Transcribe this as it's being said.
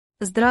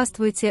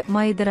Здравствуйте,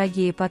 мои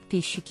дорогие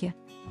подписчики!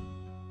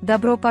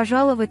 Добро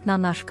пожаловать на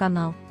наш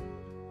канал!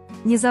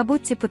 Не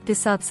забудьте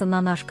подписаться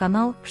на наш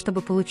канал, чтобы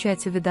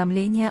получать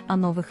уведомления о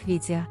новых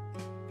видео.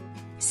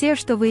 Все,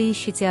 что вы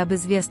ищете об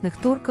известных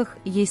турках,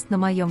 есть на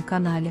моем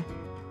канале.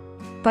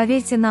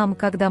 Поверьте нам,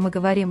 когда мы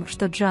говорим,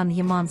 что Джана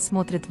Яман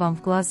смотрит вам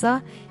в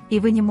глаза, и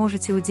вы не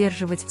можете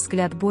удерживать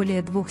взгляд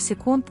более 2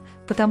 секунд,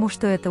 потому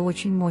что это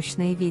очень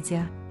мощное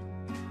видео.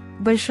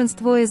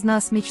 Большинство из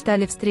нас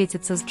мечтали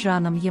встретиться с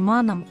Джаном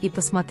Яманом и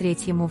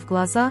посмотреть ему в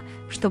глаза,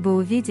 чтобы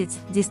увидеть,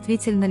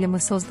 действительно ли мы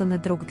созданы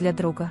друг для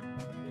друга.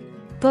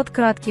 Тот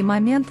краткий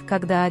момент,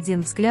 когда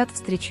один взгляд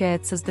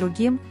встречается с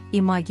другим, и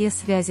магия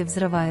связи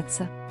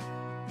взрывается.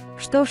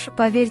 Что ж,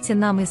 поверьте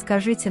нам и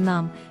скажите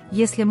нам,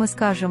 если мы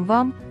скажем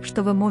вам,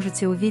 что вы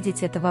можете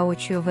увидеть это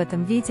воочию в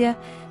этом видео,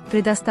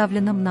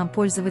 предоставленном нам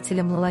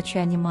пользователем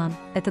Джана Ямана,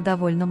 это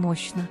довольно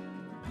мощно.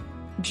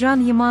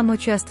 Джана Яман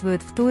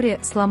участвует в туре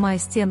 «Сломай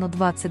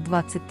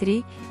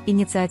стену-2023»,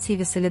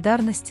 инициативе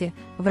солидарности,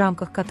 в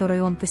рамках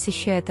которой он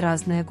посещает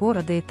разные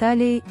города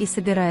Италии и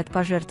собирает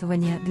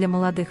пожертвования для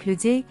молодых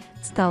людей,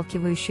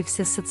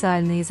 сталкивающихся с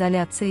социальной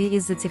изоляцией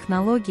из-за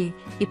технологий,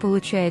 и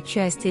получает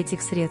часть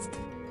этих средств.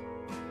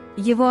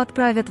 Его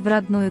отправят в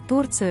родную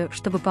Турцию,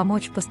 чтобы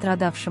помочь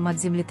пострадавшим от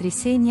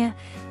землетрясения,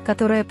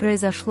 которое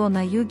произошло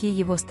на юге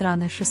его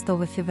страны 6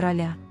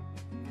 февраля.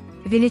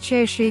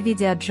 Величайшие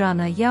видео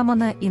Джана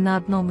Ямана, и на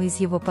одном из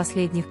его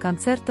последних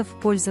концертов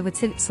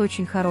пользователь с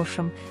очень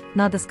хорошим,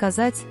 надо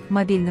сказать,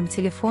 мобильным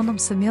телефоном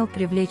сумел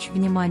привлечь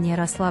внимание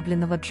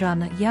расслабленного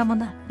Джана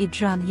Ямана, и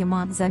Джан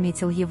Яман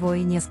заметил его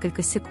и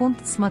несколько секунд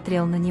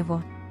смотрел на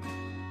него.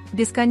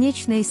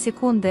 Бесконечные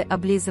секунды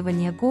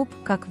облизывания губ,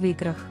 как в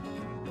играх.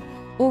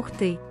 Ух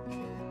ты!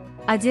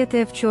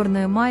 Одетая в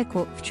черную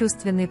майку, в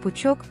чувственный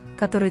пучок,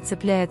 который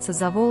цепляется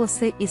за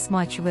волосы и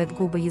смачивает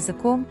губы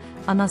языком,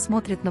 она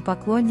смотрит на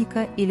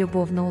поклонника и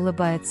любовно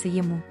улыбается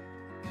ему.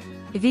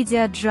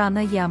 Видео Джана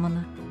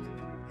Ямана.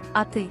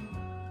 А ты?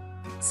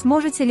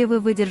 Сможете ли вы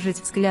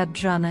выдержать взгляд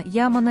Джана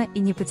Ямана и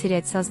не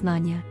потерять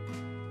сознание?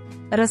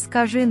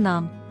 Расскажи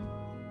нам.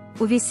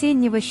 У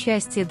весеннего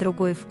счастья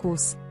другой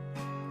вкус.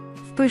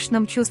 В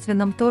пышном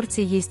чувственном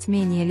торте есть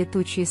менее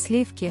летучие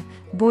сливки,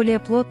 более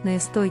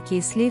плотные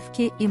стойкие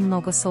сливки и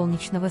много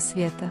солнечного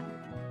света.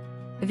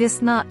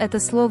 Весна – это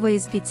слово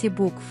из 5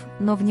 букв,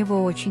 но в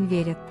него очень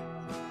верят.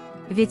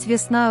 Ведь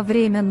весна –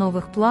 время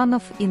новых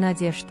планов и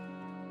надежд.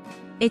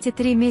 Эти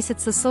 3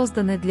 месяца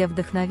созданы для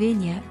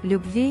вдохновения,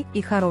 любви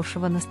и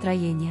хорошего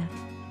настроения.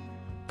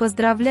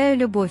 Поздравляю,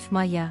 любовь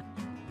моя!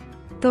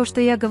 То,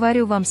 что я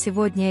говорю вам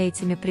сегодня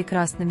этими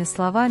прекрасными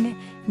словами,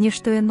 не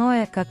что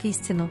иное, как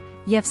истину.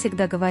 Я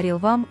всегда говорил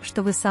вам,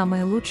 что вы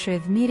самые лучшие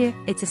в мире,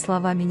 эти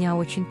слова меня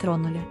очень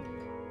тронули.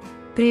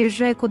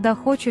 Приезжай куда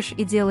хочешь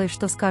и делай,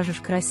 что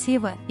скажешь,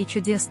 красиво и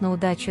чудесно.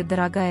 Удачи,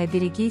 дорогая,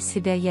 береги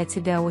себя, я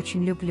тебя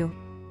очень люблю.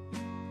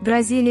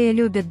 Бразилия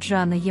любит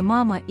Джана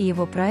Ямана и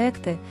его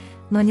проекты,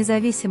 но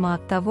независимо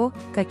от того,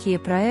 какие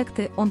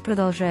проекты он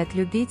продолжает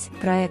любить,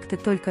 проекты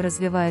только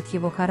развивают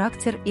его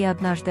характер и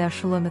однажды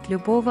ошеломят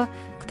любого,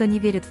 кто не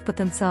верит в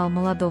потенциал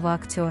молодого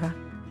актера.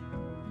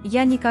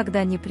 Я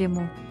никогда не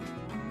приму.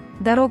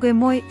 Дорогой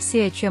мой,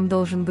 все, чем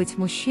должен быть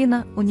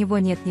мужчина, у него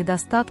нет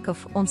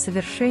недостатков, он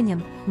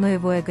совершенен, но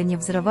его эго не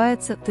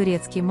взрывается.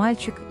 Турецкий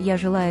мальчик, я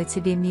желаю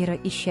тебе мира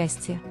и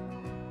счастья.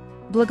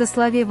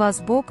 Благослови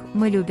вас Бог,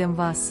 мы любим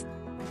вас.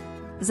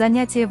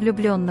 Занятие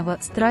влюбленного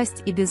 –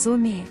 страсть и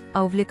безумие,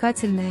 а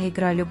увлекательная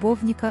игра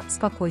любовника –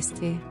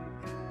 спокойствие.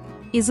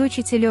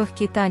 Изучите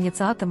легкий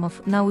танец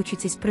атомов,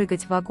 научитесь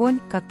прыгать в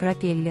огонь, как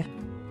пропеллер.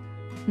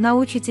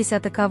 Научитесь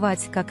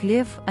атаковать, как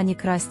лев, а не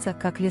красться,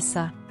 как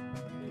лиса.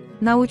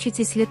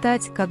 Научитесь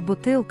летать, как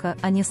бутылка,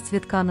 а не с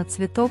цветка на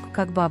цветок,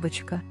 как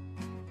бабочка.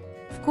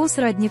 Вкус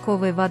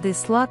родниковой воды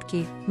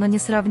сладкий, но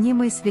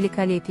несравнимый с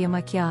великолепием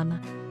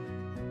океана.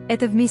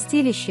 Это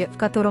вместилище, в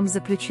котором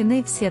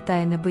заключены все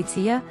тайны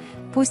бытия,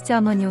 пусть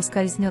оно не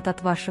ускользнет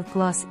от ваших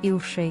глаз и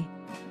ушей.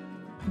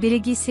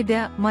 Береги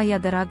себя, моя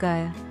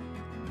дорогая.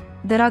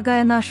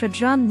 Дорогая наша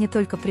Джан не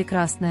только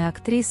прекрасная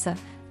актриса,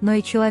 но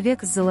и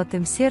человек с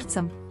золотым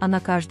сердцем, она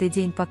каждый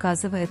день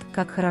показывает,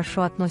 как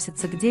хорошо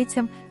относится к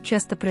детям,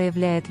 часто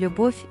проявляет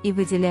любовь и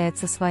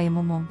выделяется своим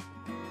умом.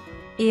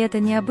 И это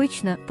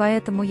необычно,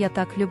 поэтому я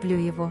так люблю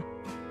его.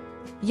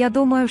 Я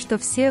думаю, что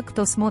все,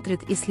 кто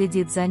смотрит и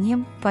следит за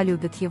ним,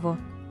 полюбят его.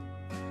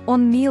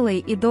 Он милый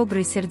и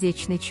добрый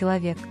сердечный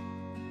человек.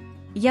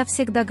 Я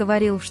всегда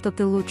говорил, что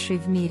ты лучший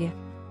в мире.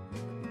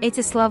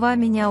 Эти слова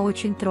меня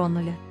очень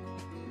тронули.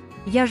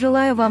 Я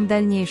желаю вам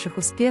дальнейших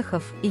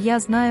успехов, и я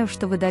знаю,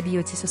 что вы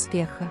добьетесь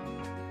успеха.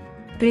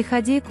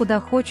 Приходи куда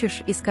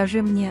хочешь и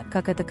скажи мне,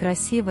 как это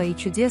красиво и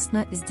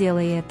чудесно,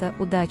 сделай это.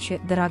 Удачи,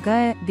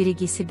 дорогая,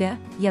 береги себя,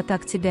 я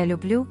так тебя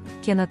люблю,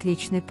 Кен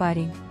отличный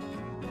парень.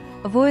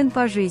 Воин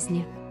по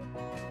жизни.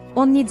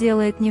 Он не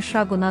делает ни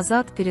шагу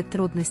назад перед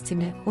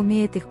трудностями,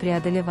 умеет их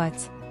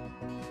преодолевать.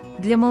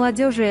 Для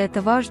молодежи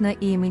это важно,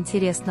 и им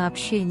интересно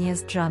общение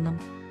с Джаном.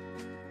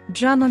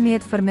 Джан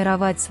умеет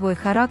формировать свой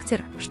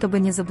характер, чтобы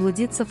не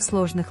заблудиться в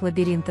сложных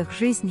лабиринтах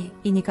жизни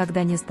и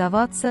никогда не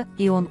сдаваться,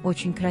 и он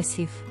очень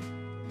красив.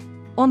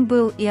 Он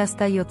был и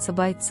остается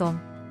бойцом.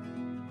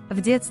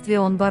 В детстве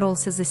он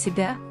боролся за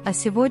себя, а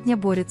сегодня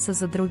борется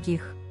за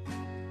других.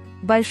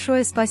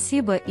 Большое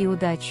спасибо и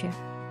удачи!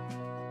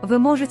 Вы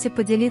можете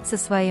поделиться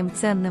своим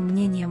ценным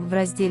мнением в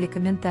разделе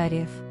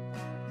комментариев.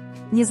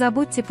 Не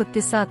забудьте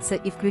подписаться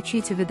и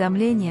включить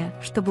уведомления,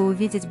 чтобы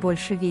увидеть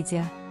больше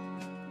видео.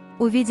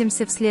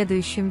 Увидимся в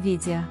следующем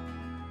видео.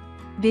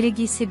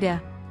 Береги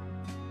себя.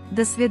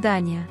 До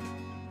свидания.